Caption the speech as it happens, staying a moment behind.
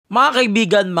Mga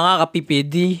kaibigan, mga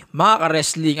kapipidi, mga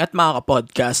ka-wrestling at mga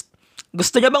ka-podcast,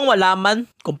 gusto niyo bang malaman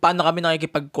kung paano kami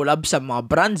nakikipag-collab sa mga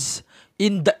brands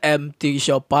in the MT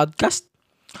Show podcast?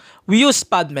 We use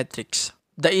Podmetrics,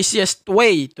 the easiest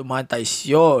way to monetize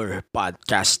your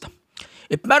podcast.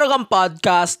 If meron kang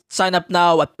podcast, sign up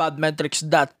now at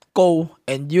podmetrics.co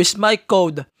and use my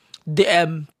code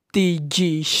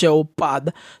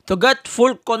DMTGShowPod to get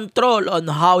full control on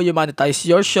how you monetize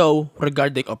your show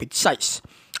regarding of its size.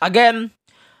 Again,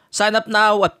 sign up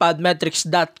now at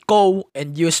podmetrics.co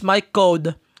and use my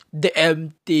code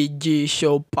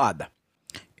DMTGShowPod.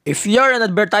 If you're an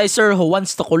advertiser who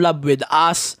wants to collab with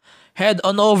us, head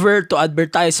on over to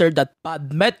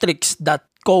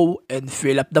advertiser.podmetrics.co and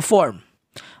fill up the form.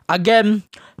 Again,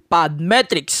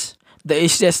 Podmetrics, the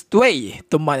easiest way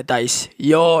to monetize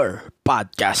your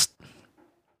podcast.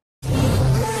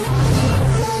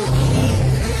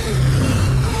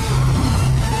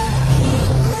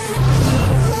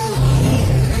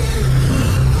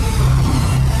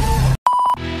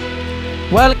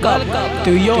 Welcome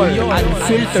to your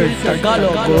Unfiltered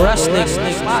Tagalog Wrestling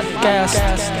Podcast.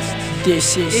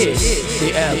 This is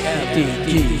the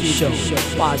MTG Show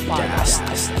Podcast.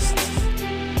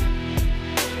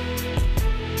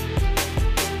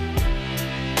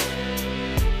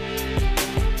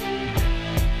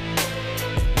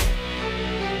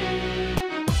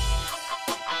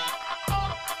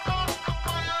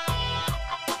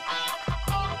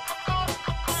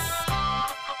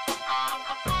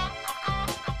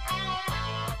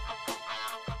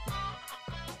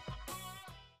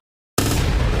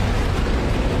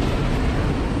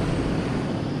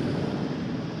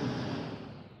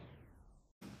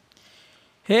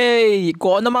 Hey,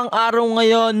 kung ano mang araw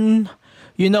ngayon,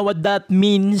 you know what that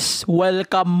means.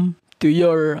 Welcome to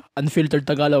your Unfiltered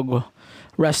Tagalog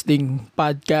Wrestling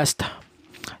Podcast.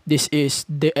 This is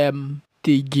the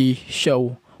MTG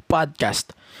Show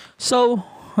Podcast. So,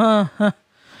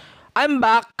 I'm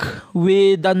back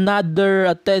with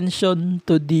another attention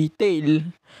to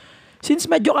detail. Since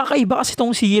medyo kakaiba kasi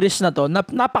itong series na to,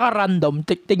 napaka-random.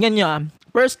 Tingnan nyo,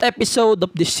 first episode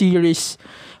of this series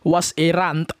was a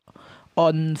rant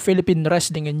on Philippine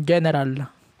wrestling in general.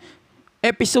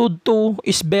 Episode 2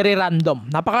 is very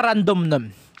random. Napaka-random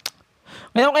nun.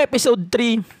 Ngayong episode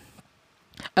 3,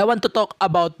 I want to talk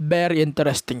about very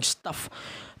interesting stuff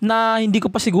na hindi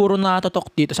ko pa siguro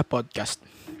natatalk dito sa podcast.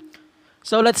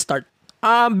 So, let's start.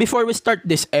 Before we start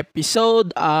this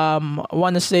episode, I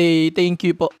wanna say thank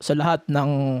you po sa lahat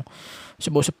ng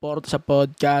sumusuporta sa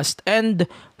podcast and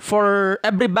for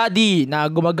everybody na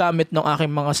gumagamit ng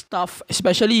aking mga stuff,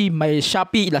 especially my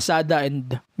Shopee, Lazada,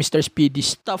 and Mr. Speedy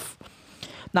stuff.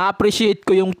 Na-appreciate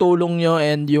ko yung tulong nyo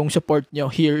and yung support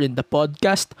nyo here in the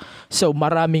podcast. So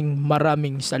maraming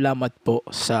salamat po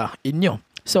sa inyo.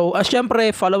 So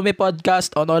syempre, follow my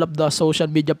podcast on all of the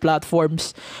social media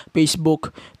platforms,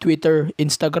 Facebook, Twitter,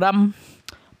 Instagram,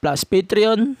 plus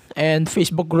Patreon, and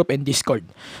Facebook group and Discord.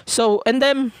 So, and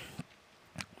then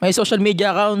may social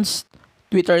media accounts,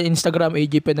 Twitter, Instagram,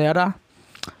 AJ Penera.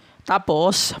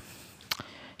 Tapos,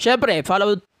 syempre,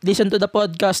 listen to the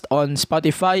podcast on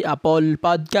Spotify, Apple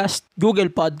Podcast,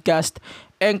 Google Podcast,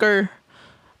 Anchor,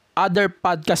 other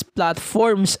podcast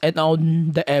platforms, and on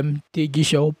the MTG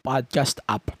Show Podcast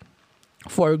app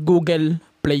for Google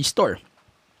Play Store.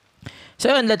 So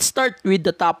yun, let's start with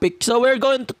the topic. So we're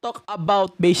going to talk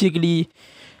about basically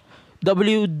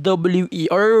WWE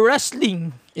or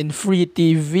wrestling in free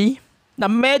TV na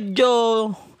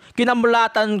medyo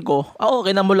kinamulatan ko.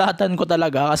 Kinamulatan ko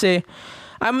talaga kasi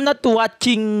I'm not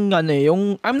watching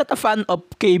I'm not a fan of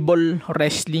cable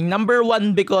wrestling. Number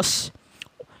one, because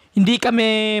hindi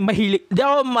kami mahilig. Hindi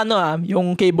ako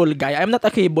yung cable guy. I'm not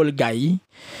a cable guy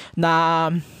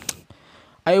na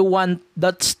I want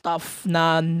that stuff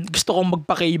na gusto kong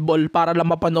magpa-cable para lang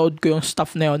mapanood ko yung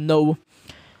stuff na yun. No.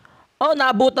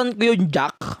 Naabutan ko yung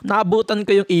Jack. Naabutan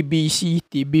ko yung ABC,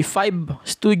 TV5,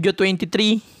 Studio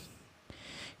 23,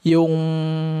 yung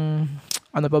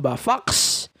Fox.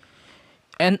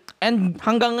 And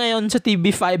hanggang ngayon sa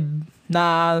TV5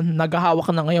 na naghahawak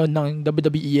na ngayon ng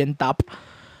WWE and Top.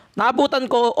 Naabutan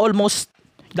ko almost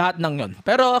lahat ng yun.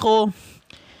 Pero ako,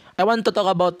 I want to talk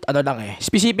about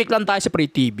specific lang tayo sa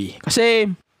pre-TV. Kasi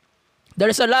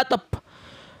there's a lot of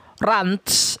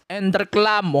rants and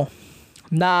reklamo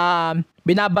na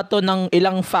binabato ng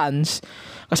ilang fans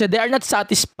kasi they are not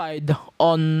satisfied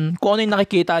on kung ano yung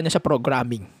nakikita niya sa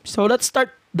programming. So, let's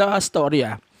start the story.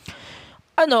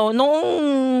 Nung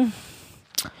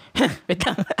wait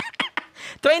lang.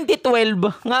 2012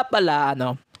 nga pala,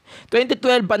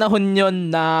 2012 panahon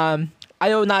yun na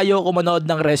ayaw ko manood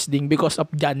ng wrestling because of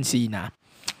John Cena.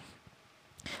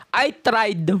 I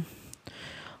tried,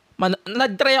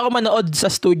 nag-try ako manood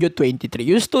sa Studio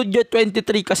 23. Yung Studio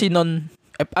 23 kasi nun,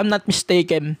 if I'm not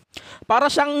mistaken, para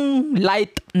siyang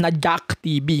light na Jack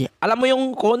TV. Alam mo yung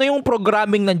kung ano yung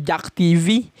programming ng Jack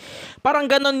TV? Parang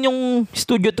ganon yung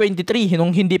Studio 23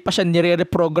 nung hindi pa siya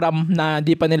nire-reprogram, na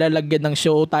hindi pa nilalagyan ng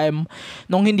Showtime,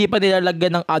 nung hindi pa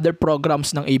nilalagyan ng other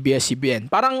programs ng ABS-CBN.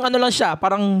 Parang ano lang siya,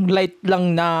 parang light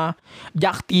lang na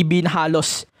Jack TV na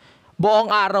halos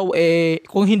buong araw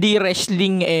kung hindi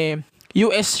wrestling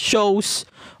US shows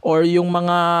or yung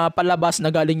mga palabas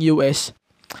na galing US.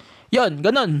 Yon,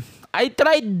 ganun. I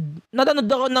tried,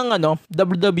 nanonood ako ng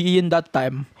WWE in that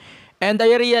time. And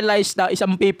I realized na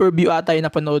isang pay-per-view ata yung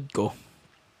napanood ko.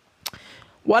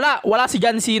 Wala si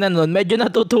John Cena nun. Medyo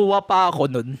natutuwa pa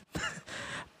ako nun.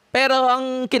 Pero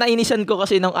ang kinainisan ko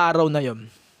kasi ng araw na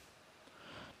yon.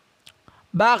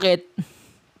 Bakit?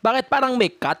 Bakit parang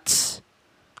may cuts?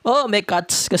 Oo, may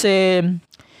cuts. Kasi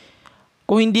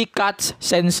kung hindi cuts,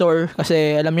 censor.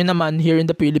 Kasi alam niyo naman, here in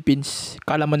the Philippines,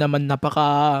 kala mo naman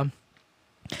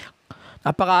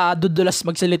napaka-dudulas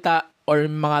magsalita or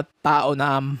mga tao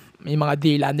na may mga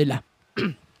dila nila.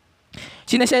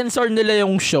 Sinesensor nila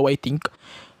yung show, I think,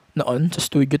 noon sa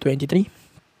Studio 23.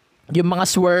 Yung mga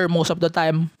swear most of the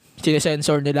time,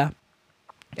 sinesensor nila.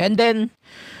 And then,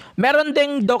 meron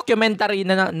ding documentary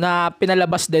na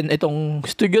pinalabas din itong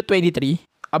Studio 23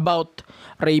 about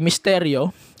Rey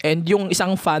Mysterio and yung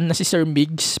isang fan na si Sir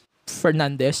Migs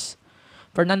Fernandez.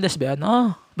 Fernandez ba yan?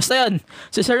 Basta yun.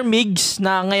 Si Sir Migs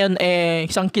na ngayon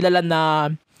isang kilala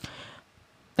na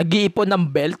nag-iipon ng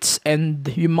belts and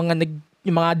yung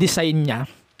mga design niya.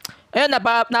 Ayun,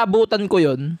 naabutan ko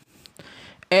yun.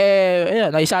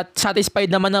 Ayun,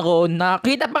 satisfied naman ako.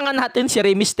 Nakita pa nga natin si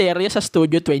Rey Mysterio sa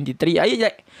Studio 23.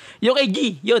 Yung kay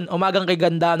G, yun, umagang kay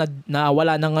ganda na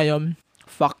wala na ngayon.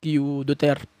 Fuck you,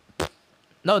 Duterte.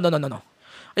 No.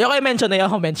 Ayoko mention.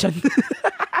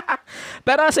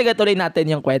 Pero sige, tuloy natin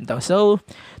yung kwento. So,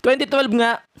 2012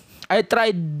 nga, I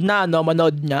tried na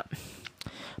manood niya.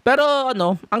 Pero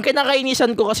ang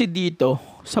kinakainisan ko kasi dito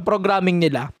sa programming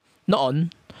nila noon,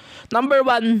 number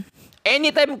one,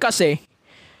 anytime kasi,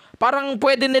 parang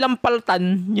pwede nilang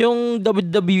paltan yung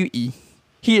WWE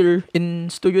here in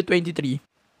Studio 23.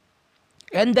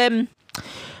 And then,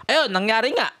 ayun,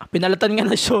 nangyari nga, pinalatan nga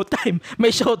ng Showtime.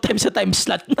 May Showtime sa time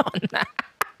slot noon.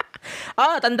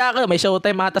 Tanda ko, may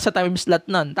Showtime ata sa time slot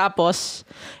nun. Tapos,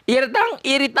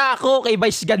 irita ako kay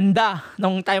Vice Ganda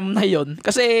nung time na yon.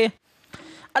 Kasi,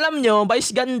 alam nyo,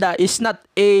 Vice Ganda is not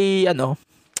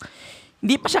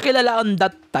hindi pa siya kilala on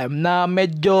that time na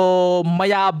medyo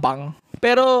mayabang.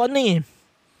 Pero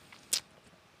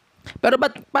pero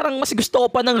ba't parang mas gusto ko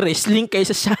pa ng wrestling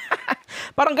kaysa siya?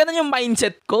 Parang ganun yung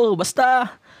mindset ko.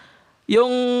 Basta,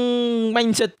 yung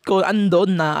mindset ko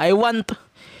andon na I want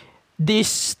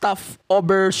this stuff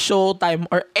over Showtime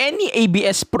or any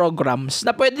ABS programs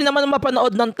na pwede naman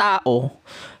mapanood ng tao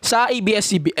sa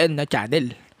ABS-CBN na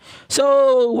channel. So,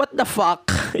 what the fuck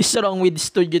is wrong with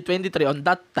Studio 23 on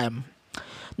that time?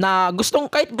 Na gustong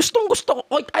ko,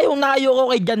 ayaw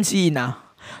ko kay John Cena.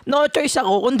 No choice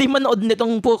ako kundi manood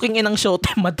nitong puking inang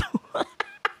Showtime to.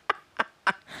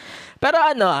 Pero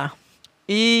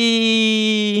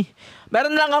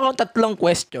meron lang akong 3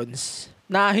 questions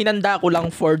na hinanda ko lang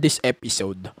for this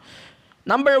episode.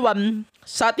 Number 1,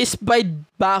 satisfied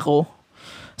ba ako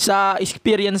sa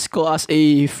experience ko as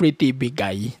a free TV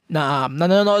guy na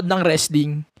nanonood ng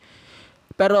wrestling?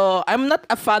 Pero I'm not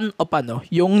a fan of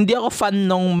yung hindi ako fan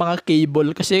ng mga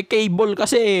cable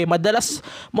kasi madalas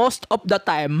most of the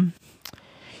time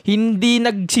hindi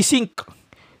nagsisync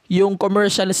yung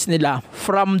commercials nila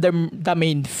from the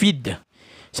main feed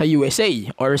sa USA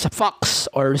or sa Fox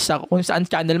or sa kung saan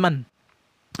channel man.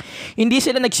 Hindi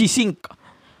sila nagsisync.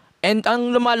 And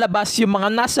ang lumalabas yung mga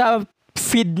nasa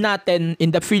feed natin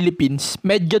in the Philippines,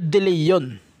 medyo delay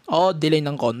yun. Delay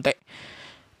ng konti.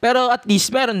 Pero at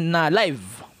least meron na live.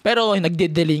 Pero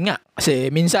nagde-delay nga. Kasi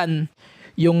minsan,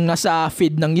 yung nasa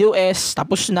feed ng US,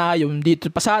 tapos na. Yung dito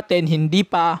pa sa atin, hindi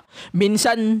pa.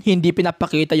 Minsan, hindi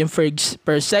pinapakita yung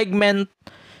per segment.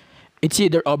 It's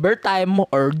either overtime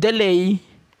or delay.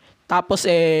 Tapos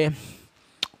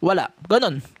wala.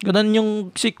 Ganon yung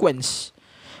sequence.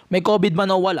 May COVID man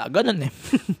o wala. Ganon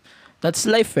That's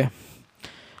life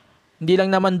Hindi lang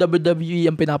naman WWE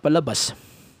ang pinapalabas.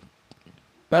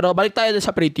 Pero balik tayo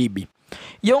sa Free TV.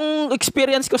 Yung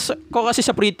experience ko kasi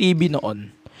sa Free TV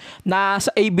noon, na sa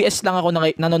ABS lang ako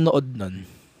nanonood nun.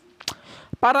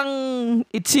 Parang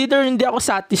it's either hindi ako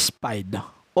satisfied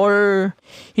or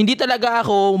hindi talaga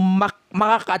ako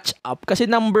maka-catch up. Kasi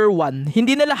number 1,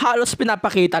 hindi nila halos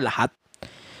pinapakita lahat.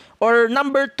 Or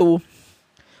number 2,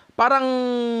 parang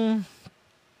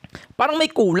parang may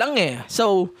kulang eh.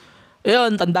 So,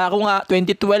 yun, tanda ko nga,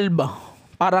 2012,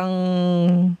 parang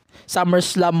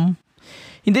SummerSlam.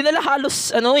 Hindi nila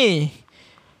halos,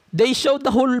 they showed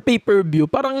the whole pay-per-view.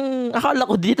 Parang, akala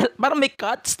ko, parang may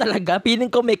cuts talaga. Feeling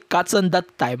ko may cuts on that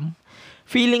time.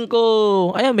 Feeling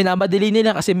ko, minamadali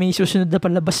nila kasi may susunod na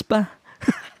palabas pa.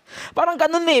 Parang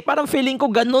ganun eh. Parang feeling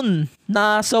ko ganun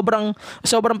na sobrang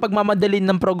pagmamadali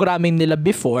ng programming nila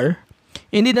before.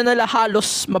 Hindi na nila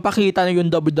halos mapakita na yung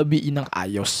WWE ng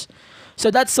ayos. So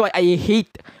that's why I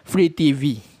hate free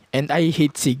TV and I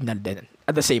hate signal din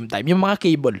at the same time. Yung mga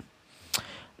cable.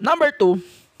 Number 2,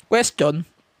 question.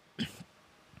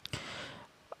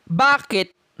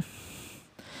 Bakit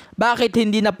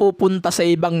hindi napupunta sa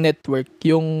ibang network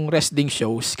yung wrestling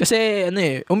shows? Kasi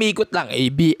umiikot lang.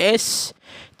 ABS,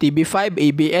 TV5,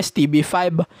 ABS,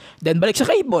 TV5. Then balik sa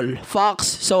cable. Fox,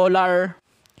 Solar,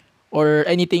 or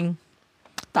anything.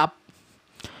 Top.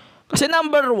 Kasi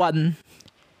number 1,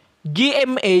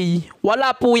 GMA,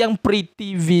 wala po yung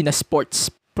pre-TV na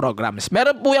sports programs.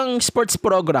 Meron po yung sports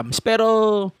programs,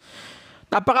 pero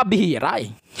napakabihira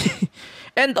eh.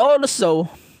 And also,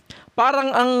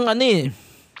 parang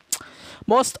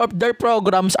most of their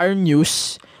programs are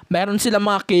news. Meron sila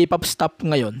mga K-pop stuff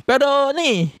ngayon. Pero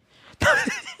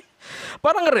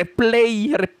parang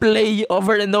replay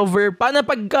over and over. Paano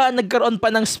pagka nagkaroon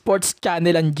pa ng sports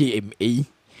channel ang GMA?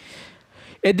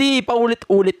 Di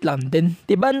paulit-ulit lang din.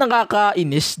 Diba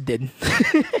nakakainis din?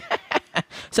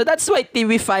 So that's why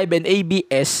TV5 and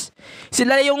ABS,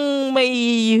 sila yung may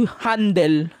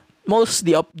handle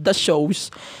mostly of the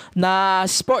shows na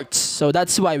sports. So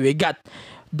that's why we got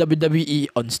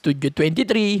WWE on Studio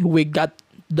 23, we got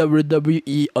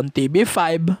WWE on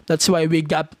TV5. That's why we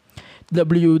got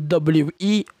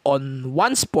WWE on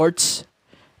One Sports.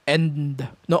 And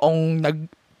noong nag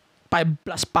 5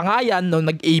 plus pa nga yan,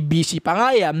 noong nag-ABC pa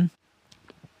nga yan.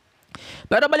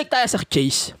 Pero balik tayo sa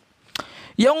Chase.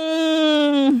 Yung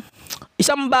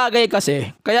isang bagay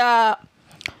kasi, kaya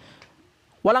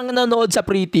walang nanonood sa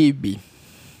free TV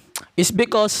is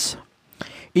because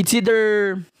it's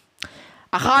either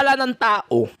akala ng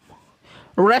tao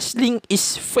wrestling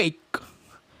is fake,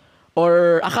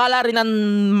 or akala rin ng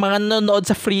mga nanonood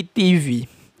sa free TV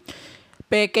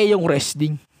peke yung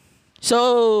wrestling.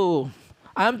 So,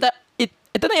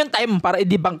 ito na yung time para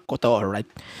i-debunk ko to, alright?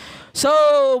 So,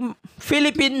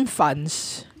 Philippine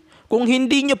fans, kung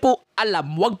hindi nyo po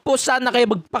alam, wag po sana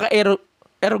kayo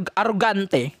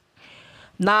magpaka-arrogante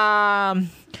na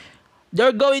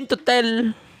they're going to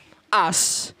tell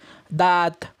us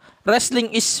that wrestling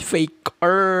is fake,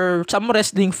 or some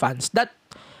wrestling fans that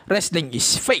wrestling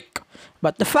is fake.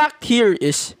 But the fact here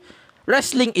is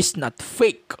wrestling is not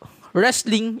fake.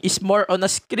 Wrestling is more on a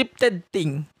scripted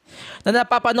thing na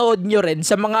napapanood nyo rin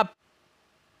sa mga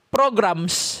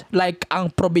programs like ang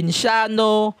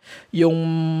Probinsyano, yung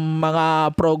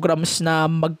mga programs na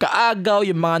magkaagaw,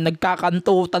 yung mga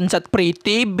nagkakantutan sa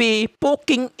pre-TV,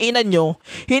 puking ina nyo,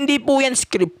 hindi po yan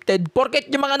scripted.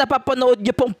 Porket yung mga napapanood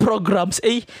nyo pong programs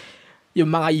ay yung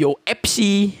mga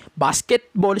UFC,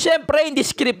 basketball, syempre hindi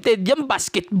scripted, yung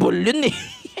basketball yun eh.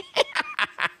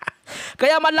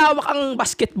 Kaya malawak ang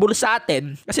basketball sa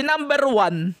atin. Kasi number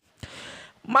 1,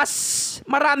 mas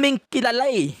maraming kilala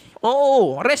eh.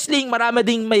 Oo, wrestling marami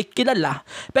ding may kilala.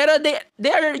 Pero they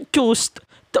are choose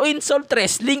to insult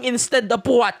wrestling instead of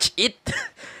watch it.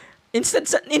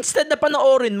 instead na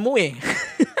panoorin mo eh.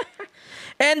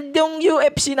 And yung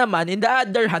UFC naman, in the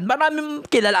other hand, maraming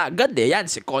kilala agad eh. Yan,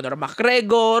 si Conor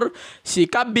McGregor, si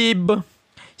Khabib,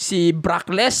 si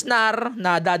Brock Lesnar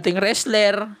na dating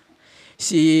wrestler,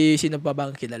 sino pa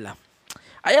bang kilala?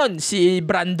 Ayun, si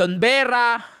Brandon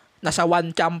Vera, nasa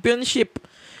One Championship.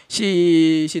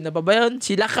 Sino pa ba yun?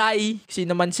 Si Lakay.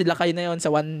 Sino man si Lakay na yun sa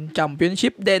One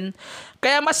Championship din.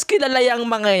 Kaya mas kilala yung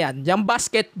mga yan, yung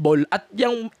basketball at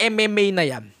yung MMA na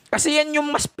yan. Kasi yan yung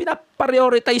mas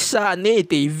pinaprioritize sa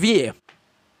TV eh.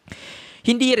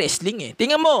 Hindi wrestling eh.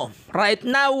 Tingnan mo, right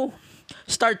now,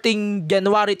 starting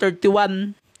January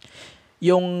 31,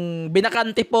 yung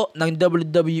binakante po ng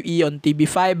WWE on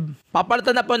TV5,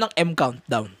 papalitan na po ng M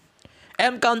Countdown.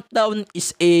 M Countdown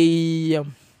is a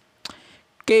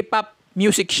K-pop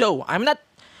music show. I'm not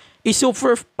a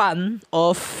super fan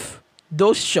of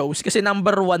those shows kasi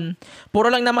number 1, puro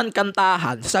lang naman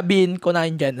kantahan. Sabihin ko na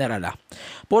in general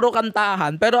puro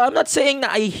kantahan. Pero I'm not saying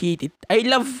na I hate it. I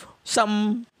love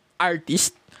some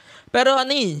artist. Pero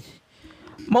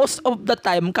most of the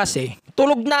time kasi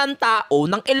tulog na ang tao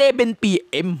ng 11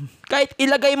 PM. Kahit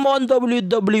ilagay mo ang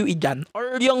WWE dyan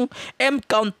or yung M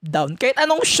Countdown, kahit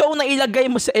anong show na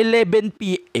ilagay mo sa 11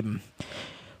 PM,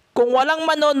 kung walang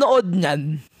manonood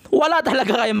niyan, wala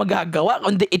talaga kayo magagawa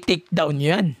kundi i-take down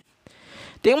nyo yan.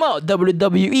 Tingnan mo,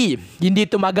 WWE, hindi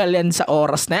tumagal yan sa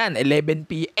oras na yan, 11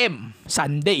 p.m.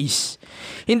 Sundays.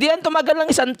 Hindi yan tumagal ng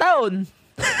isang taon.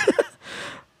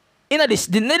 Inalis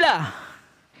din nila.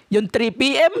 Yung 3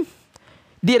 p.m.,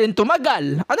 di rin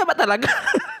tumagal. Ano ba talaga?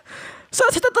 So,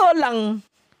 sa totoo lang,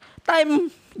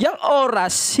 yung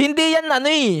oras, hindi yan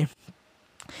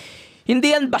hindi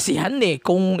yan basihan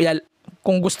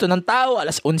kung gusto ng tao,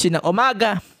 alas 11 ng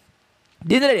umaga,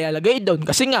 di nila ilalagay doon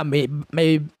kasi nga may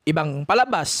ibang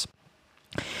palabas.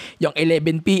 Yung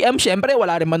 11 p.m. syempre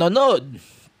wala rin manonood.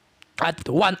 At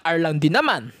 1 hour lang din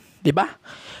naman, 'di ba?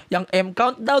 Yung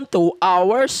countdown 2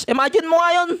 hours. Imagine mo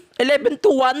ngayon, 11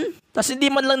 to 1, tapos hindi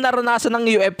man lang naranasan ng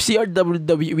UFC or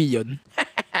WWE 'yon.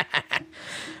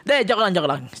 Joke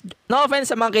lang. No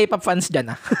offense sa mga K-pop fans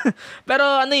diyan. Pero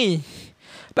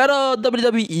pero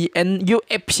WWE and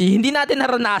UFC, hindi natin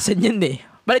naranasan 'yun eh.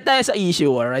 Balik tayo sa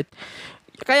issue, alright?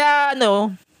 Kaya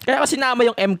kasi sinama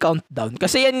yung countdown.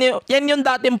 Kasi yan yung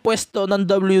dating pwesto ng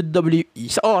WWE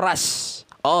sa oras.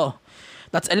 Oh,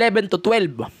 that's 11 to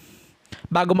 12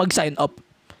 bago mag-sign up.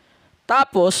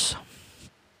 Tapos,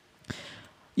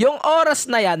 yung oras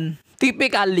na yan,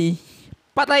 typically,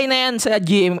 patay na yan sa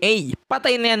GMA.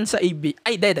 Patay na yan sa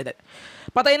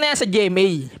Patay na yan sa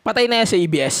GMA. Patay na yan sa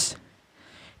ABS.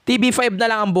 TV5 na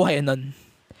lang ang buhay nun.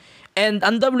 And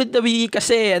ang WWE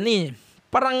kasi,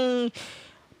 parang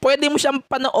pwede mo siyang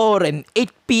panoorin 8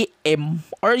 p.m.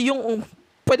 or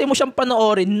pwede mo siyang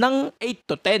panoorin ng 8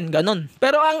 to 10, ganun.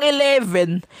 Pero ang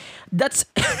 11, that's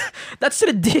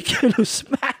ridiculous,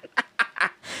 man.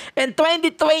 And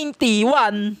 2021,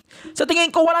 sa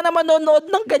tingin ko wala na manonood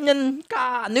ng ganyan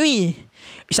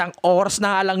isang oras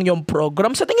na lang yung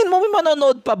program. Sa tingin mo may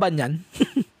manonood pa ba niyan?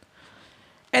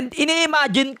 And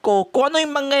ini-imagine ko kung ano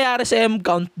yung mangyayari sa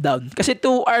countdown. Kasi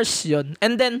 2 hours yun.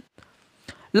 And then,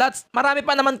 marami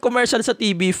pa naman commercial sa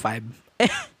TV5.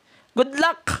 Good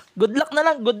luck. Good luck na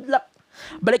lang. Good luck.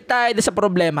 Balik tayo sa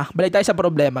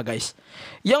problema, guys.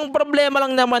 Yung problema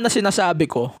lang naman na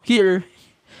sinasabi ko here,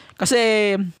 kasi,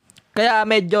 kaya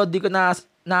medyo di ko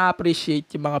na-appreciate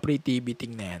yung mga pre-TV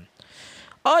thing na yan.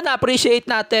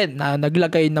 Na-appreciate natin na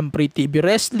naglagay ng pre-TV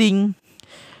wrestling.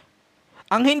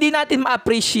 Ang hindi natin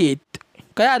ma-appreciate,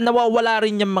 kaya nawawala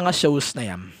rin yung mga shows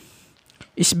na yan,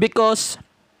 is because,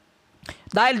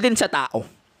 dahil din sa tao.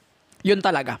 Yun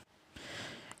talaga.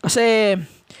 Kasi,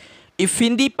 if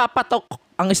hindi papatok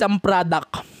ang isang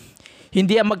product,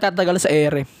 hindi yan magtatagal sa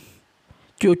ere.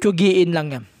 Chuchugiin lang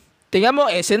yan. Tingnan mo,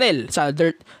 SNL, sa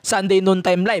Sunday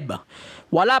Noontime Live.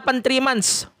 Wala pang 3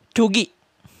 months, chugi.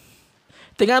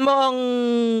 Tingnan mo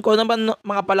kung ano ba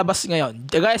mga palabas ngayon.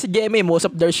 Kaya sa GMA, most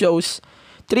of their shows,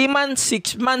 3 months,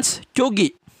 6 months,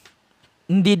 chugi.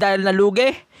 Hindi dahil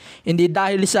nalugi, hindi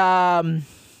dahil sa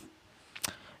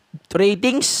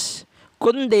ratings,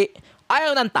 kundi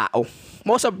ayaw ng tao.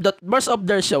 Most of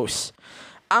their shows.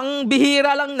 Ang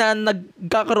bihira lang na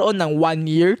nagkakaroon ng 1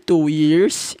 year, 2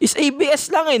 years is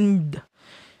ABS lang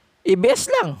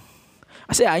ABS lang.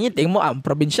 Kasi tingin mo, ang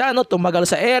probinsyano tumagal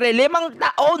sa ere 5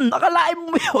 taon. Akalain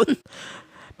mo yun.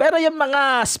 Pero yung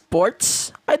mga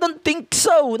sports, I don't think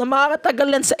so na makakatagal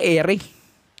yan sa ere.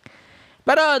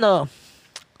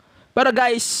 Pero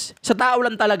guys, sa tao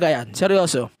lang talaga yan.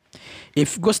 Seryoso.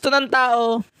 If gusto ng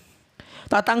tao,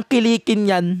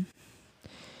 tatangkilikin yan.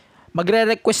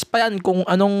 Magre-request pa yan kung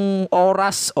anong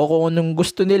oras o kung anong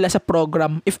gusto nila sa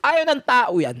program. If ayaw ng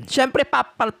tao yan, syempre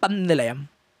papalpan nila yan.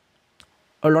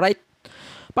 Alright?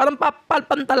 Parang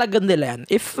papalpan talaga nila yan.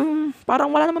 If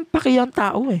parang wala naman pakiyang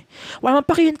tao eh. Wala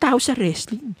naman pakiyang tao sa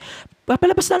wrestling.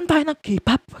 Papalabas na lang tayo ng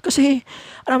K-pop. Kasi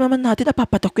alam naman natin na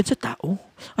papatok yun sa tao.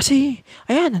 Kasi,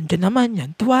 ayan, andyan naman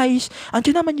yan. Twice.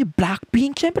 Andyan naman yung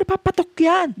Blackpink. Syempre papatok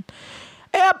yan.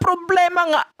 Ang problema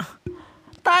nga,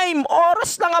 time,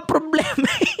 oras lang ang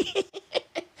problema.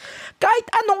 Kahit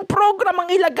anong program ang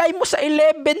ilagay mo sa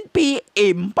 11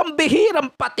 p.m.,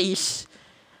 pambihirang patis,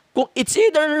 kung it's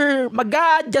either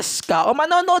mag-adjust ka o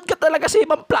manonood ka talaga sa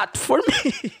ibang platform.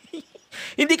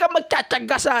 Hindi ka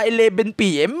magtsatsaga sa 11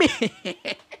 p.m.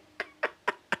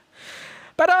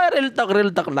 Pero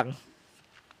real talk lang.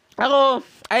 Ako,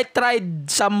 I tried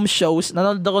some shows.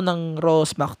 Nanonood ako ng Raw,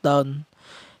 SmackDown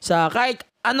sa kahit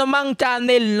anumang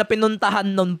channel na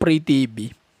pinuntahan ng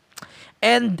pre-TV.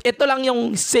 And ito lang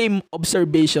yung same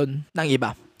observation ng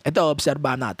iba. Ito,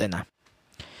 obserbahan natin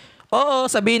Oo,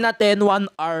 sabihin natin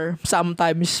 1 hour.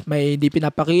 Sometimes may di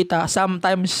pinapakita.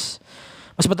 Sometimes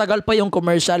mas matagal pa yung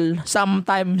commercial.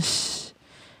 Sometimes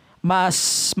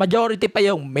mas majority pa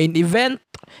yung main event,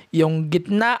 yung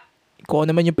gitna, kung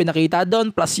ano man yung pinakita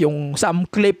doon, plus yung some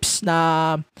clips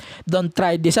na don't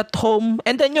try this at home.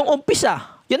 And then yung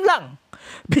umpisa. Yun lang.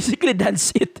 Basically, that's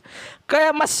it.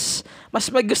 Kaya mas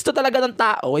may gusto talaga ng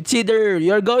tao. It's either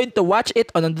you're going to watch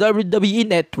it on a WWE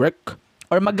Network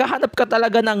or maghahanap ka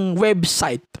talaga ng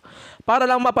website para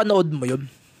lang mapanood mo yun.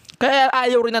 Kaya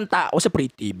ayaw rin ng tao sa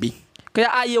Free TV. Kaya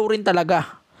ayaw rin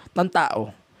talaga ng tao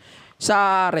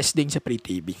sa wrestling sa Free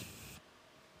TV.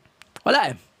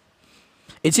 Wala eh.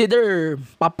 It's either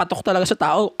papatok talaga sa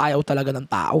tao, ayaw talaga ng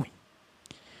tao.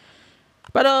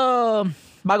 Pero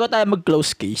bago tayo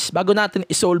mag-close case, bago natin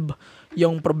isolve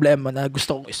yung problema na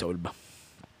gusto kong isolve,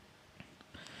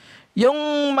 yung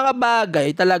mga bagay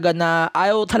talaga na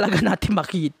ayaw talaga natin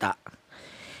makita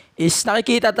is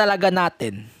nakikita talaga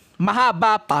natin.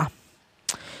 Mahaba pa.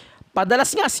 Padalas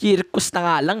nga circus na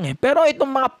nga lang eh. Pero itong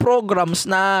mga programs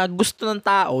na gusto ng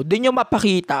tao, di nyo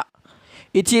mapakita.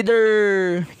 It's either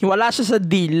wala siya sa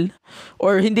deal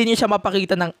or hindi niyo siya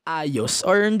mapakita ng ayos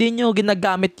or hindi niyo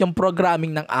ginagamit yung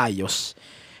programming ng ayos.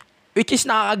 Which is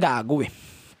nakakagago eh.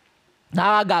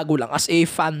 Nakakagago lang as a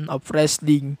fan of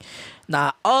wrestling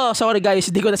na, oh, sorry guys,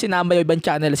 hindi ko na sinama yung ibang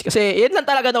channels kasi yun lang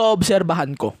talaga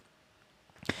na-obserbahan ko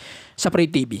sa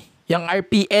Free TV. Yung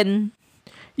RPN,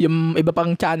 yung iba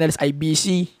pang channels,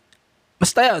 IBC.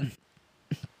 Basta yun.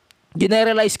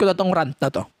 Generalize ko na tong rant na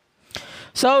to.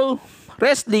 So,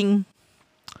 wrestling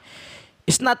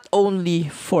is not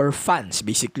only for fans,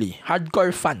 basically.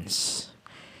 Hardcore fans.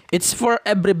 It's for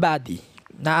everybody.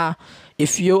 Na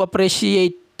if you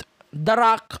appreciate The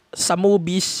Rock sa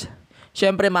movies,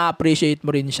 syempre ma-appreciate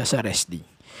mo rin siya sa wrestling.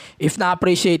 If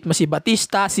na-appreciate mo si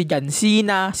Batista, si John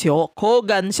Cena, si Hulk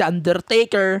Hogan, si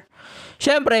Undertaker,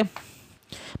 syempre,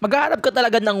 maghahanap ka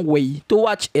talaga ng way to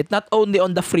watch it not only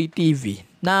on the Free TV,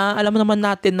 na alam naman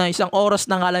natin na isang oras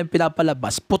na nga lang yung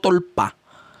pinapalabas, putol pa.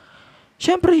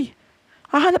 Syempre,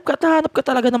 hahanap ka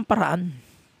talaga ng paraan.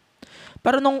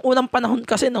 Pero nung unang panahon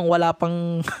kasi, nung wala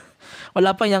pang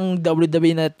yung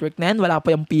WWE Network na yan, wala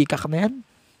pa yung Peacock na yan,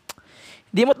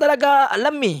 di mo talaga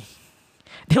alam eh.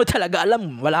 Di mo talaga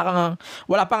alam.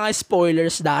 Wala pa nga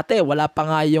spoilers dati. Wala pa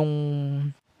nga yung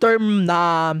term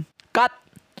na cut.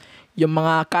 Yung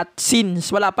mga cut scenes.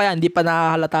 Wala pa yan. Di pa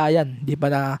nahalata yan. Di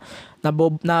pa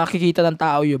nakikita ng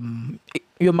tao yung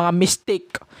mga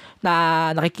mistake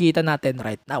na nakikita natin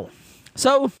right now.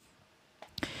 So,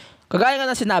 kagaya nga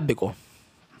na sinabi ko,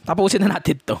 tapusin na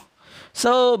natin to.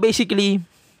 So, basically,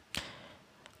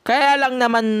 kaya lang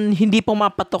naman hindi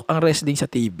pumapatok ang wrestling sa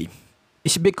TV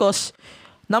is because,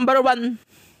 number one,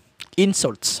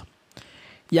 insults.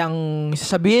 Yang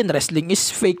sasabihin, wrestling is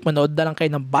fake, manood na lang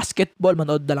kayo ng basketball,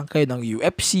 manood na lang kayo ng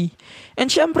UFC. And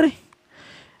syempre,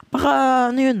 baka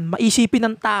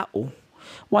maisipin ng tao,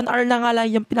 1 hour na nga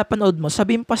lang yung pinapanood mo,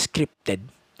 sabihin pa scripted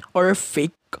or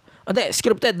fake. Hindi,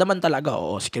 scripted naman talaga.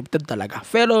 Oo, scripted talaga.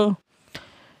 Pero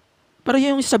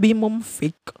yung sabihin mo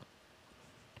fake,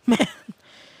 man,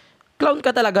 clown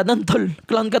ka talaga doon, tol.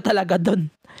 Clown ka talaga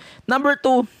doon. Number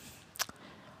 2,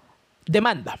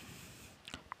 demand.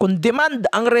 Kung demand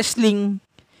ang wrestling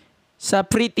sa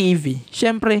Free TV,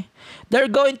 syempre, they're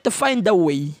going to find a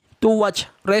way to watch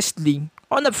wrestling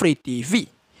on a Free TV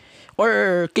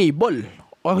or cable.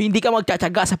 O hindi ka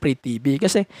magtsatsaga sa Free TV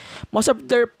kasi most of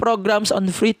their programs on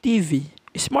Free TV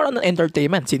is more on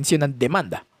entertainment since yun ang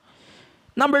demand.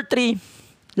 Number 3,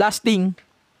 last thing,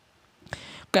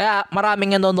 kaya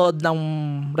maraming nanonood ng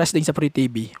wrestling sa Free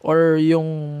TV or yung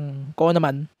ko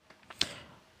naman,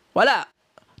 wala,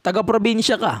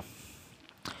 taga-probinsya ka.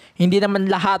 Hindi naman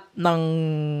lahat ng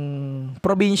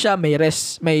probinsya may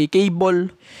cable.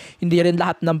 Hindi rin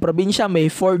lahat ng probinsya may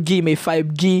 4G, may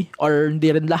 5G, or hindi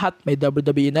rin lahat may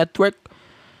WWE Network.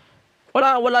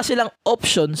 Wala silang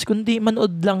options kundi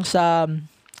manood lang sa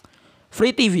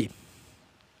Free TV.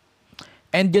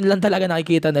 And yun lang talaga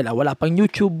nakikita nila. Wala pang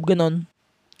YouTube, ganon.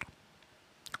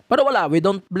 Pero wala, we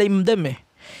don't blame them eh.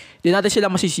 Hindi natin sila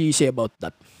masisisi about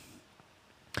that.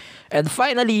 And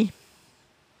finally,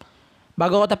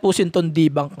 bago ko tapusin tong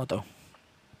debunk na to,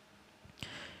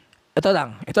 ito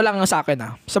lang ang sa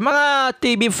akin Sa mga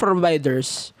TV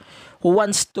providers who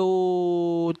wants to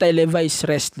televise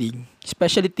wrestling,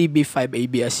 especially TV5,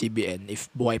 ABS-CBN, if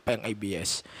buhay pa yung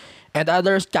ABS, and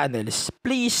other channels,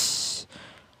 please,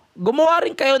 gumawa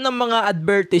rin kayo ng mga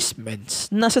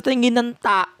advertisements na sa tingin ng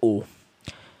tao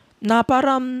na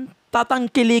parang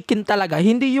tatangkilikin talaga.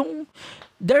 Hindi yung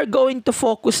they're going to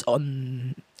focus on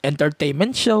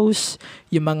entertainment shows,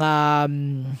 yung mga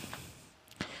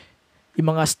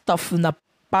stuff na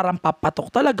parang papatok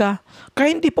talaga.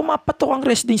 Kaya hindi pumapatok ang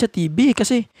wrestling sa TV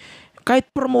kasi kahit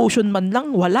promotion man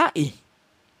lang, wala eh.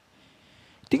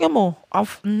 Tingnan mo,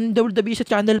 WWE sa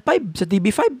Channel 5, sa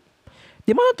TV5,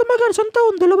 di mo na tumagal, 1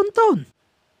 taon, 2 taon.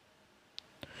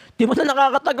 Di mo na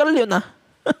nakakatagal yun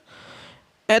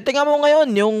tingnan mo ngayon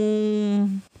yung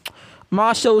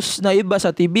mga shows na iba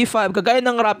sa TV5, kagaya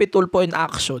ng Rapid Tulpo in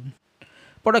Action.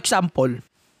 For example,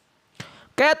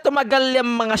 kaya tumagal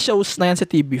yung mga shows na yan sa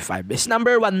TV5 is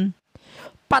number 1,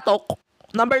 patok.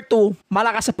 Number 2,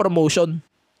 malakas sa promotion.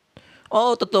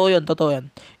 Oo, totoo yun.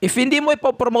 If hindi mo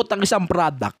ipopromote ang isang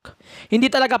product, hindi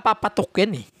talaga papatok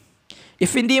yan eh. If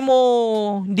hindi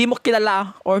mo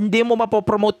kilala or hindi mo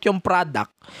mapopromote yung product,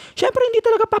 syempre hindi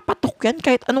talaga papatok yan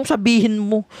kahit anong sabihin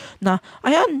mo na,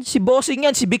 ayan, si Bossing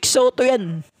yan, si Vic Soto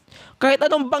yan. Kahit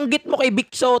anong banggit mo kay Vic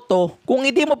Soto, kung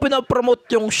hindi mo pinopromote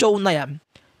yung show na yan,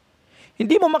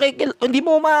 hindi mo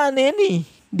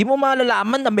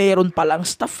malalaman na mayroon palang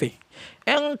stuff eh.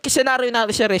 Ang senaryo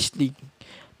natin sa wrestling,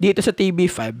 dito sa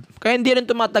TV5, kaya hindi rin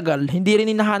tumatagal, hindi rin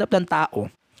hinahanap ng tao,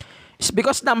 is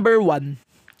because number 1,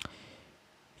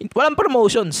 walang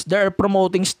promotions. They're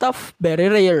promoting stuff, very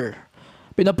rare.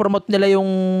 Pinapromote nila yung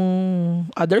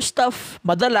other stuff,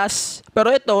 madalas, pero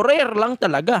ito, rare lang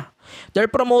talaga. They're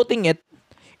promoting it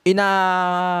in a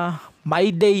My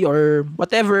Day or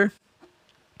whatever.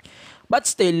 But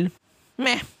still,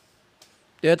 meh.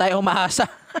 Dito tayo umahasa.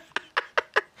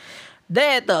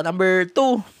 Ito, number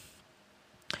 2.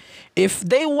 If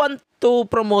they want to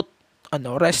promote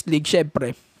wrestling,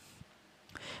 syempre,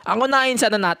 ang unahin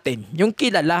sana natin, yung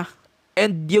kilala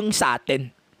and yung sa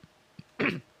atin.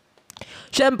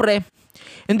 Syempre,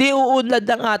 hindi uunlad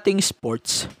ang ating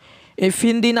sports if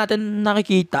hindi natin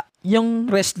nakikita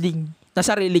yung wrestling na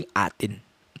sariling atin.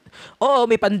 Oo,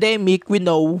 may pandemic, we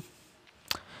know.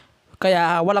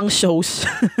 Kaya walang shows.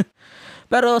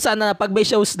 Pero sana pag may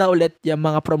shows na ulit yung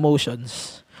mga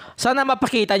promotions, sana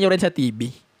mapakita nyo rin sa TV.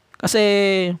 Kasi,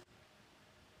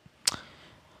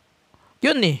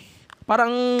 yun eh. Parang,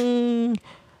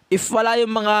 if wala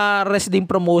yung mga wrestling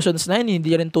promotions na yun, hindi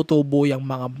rin tutubo yung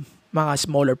mga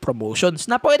smaller promotions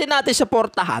na pwede natin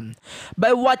supportahan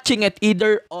by watching it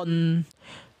either on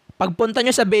pagpunta nyo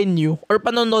sa venue or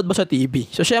panonood mo sa TV.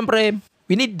 So, syempre,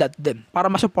 we need that din para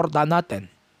masuportahan natin.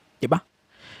 Diba?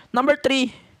 Number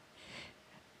 3,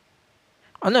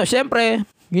 syempre,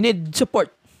 you need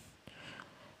support.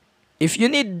 If you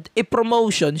need a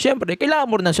promotion, syempre, kailangan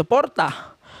mo rin ng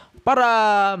suporta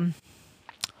para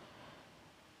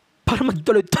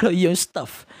magtuloy-tuloy yung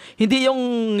stuff. Hindi yung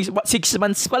 6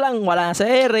 months pa lang, wala sa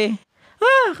ere.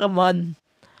 Come on.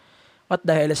 What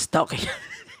the hell is talking?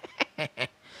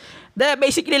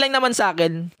 Basically lang naman sa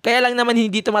akin, kaya lang naman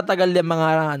hindi tumatagal yung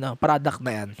mga product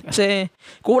na yan. Kasi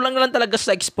kulang lang talaga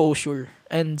sa exposure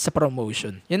and sa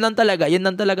promotion. Yun lang talaga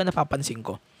napapansin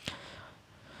ko.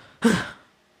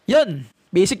 Yun.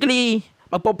 Basically,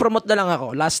 magpo-promote na lang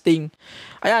ako. Last thing.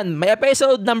 Ayan, may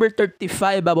episode number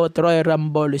 35 about Royal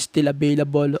Rumble is still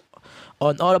available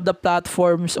on all of the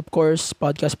platforms, of course,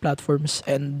 podcast platforms,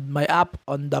 and my app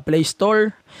on the Play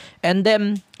Store. And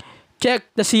then, check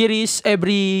the series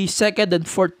every second and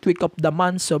fourth week of the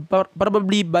month. So,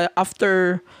 probably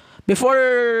before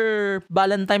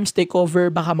Valentine's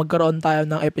Takeover, baka magkaroon tayo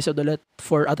ng episode ulit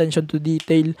for attention to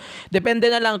detail.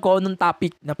 Depende na lang kung anong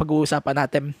topic na pag-uusapan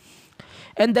natin.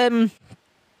 And then,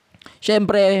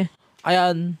 syempre,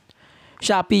 ayan,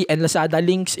 Shopee and Lazada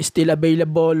links is still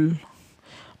available.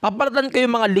 Papalitan ko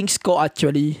yung mga links ko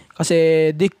actually. Kasi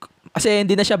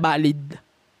hindi na siya valid.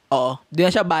 Oo, hindi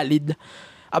na siya valid.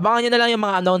 Abangan nyo na lang yung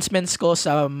mga announcements ko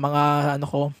sa mga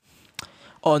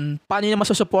on paano nyo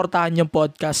masusuportahan yung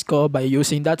podcast ko by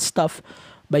using that stuff,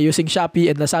 by using Shopee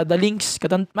and Lazada links.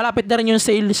 Malapit na rin yung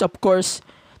sales, of course.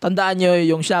 Tandaan nyo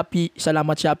yung Shopee,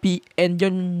 salamat Shopee, and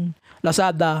yung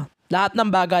Lazada. Lahat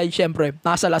ng bagay, syempre,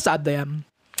 nasa Lazada yan.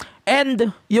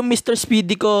 And yung Mr.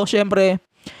 Speedy ko, syempre,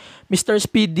 Mr.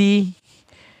 Speedy,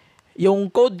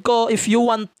 yung code ko, if you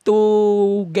want to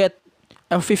get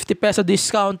a 50 peso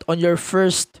discount on your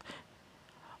first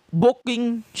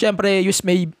booking, syempre, use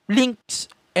my links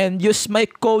and use my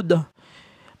code,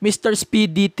 Mr.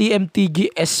 Speedy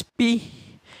TMTGSP.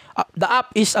 The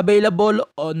app is available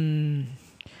on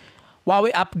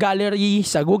Huawei App Gallery,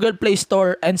 sa Google Play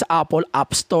Store, and sa Apple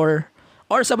App Store,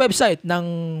 or sa website ng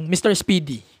Mr.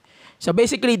 Speedy. So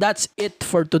basically, that's it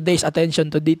for today's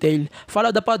attention to detail. Follow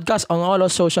the podcast on all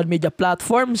of social media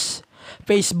platforms,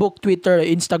 Facebook, Twitter,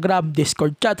 Instagram,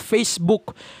 Discord chat,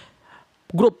 Facebook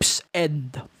groups,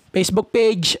 and Facebook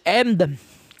page, and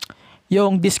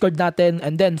yung Discord natin.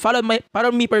 And then follow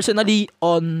me personally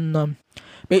on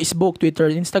Facebook, Twitter,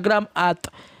 Instagram at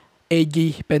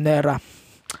AG Penera.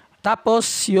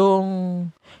 Tapos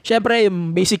syempre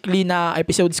yung basically na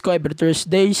episodes ko every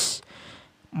Thursdays.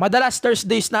 Madalas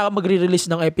Thursdays na ako magre-release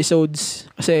ng episodes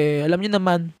kasi alam niyo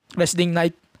naman, wrestling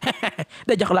night.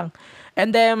 Joke lang.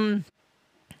 And then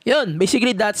Yun,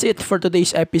 basically that's it for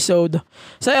today's episode.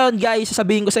 So yun guys,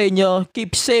 sasabihin ko sa inyo,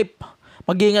 keep safe.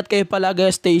 Mag-ingat kayo palagi,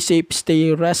 stay safe, stay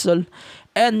wrestle.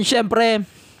 And syempre,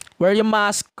 wear your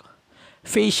mask,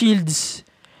 face shields.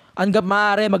 Hanggang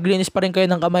maaari, maglinis pa rin kayo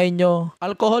ng kamay nyo.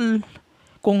 Alcohol,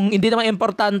 kung hindi naman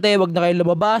importante, wag na kayo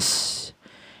lumabas.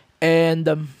 And,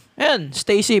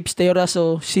 stay safe, stay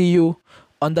wrestle. See you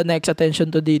on the next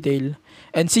Attention to Detail.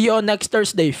 And see you on next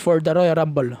Thursday for the Royal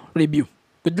Rumble review.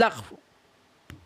 Good luck!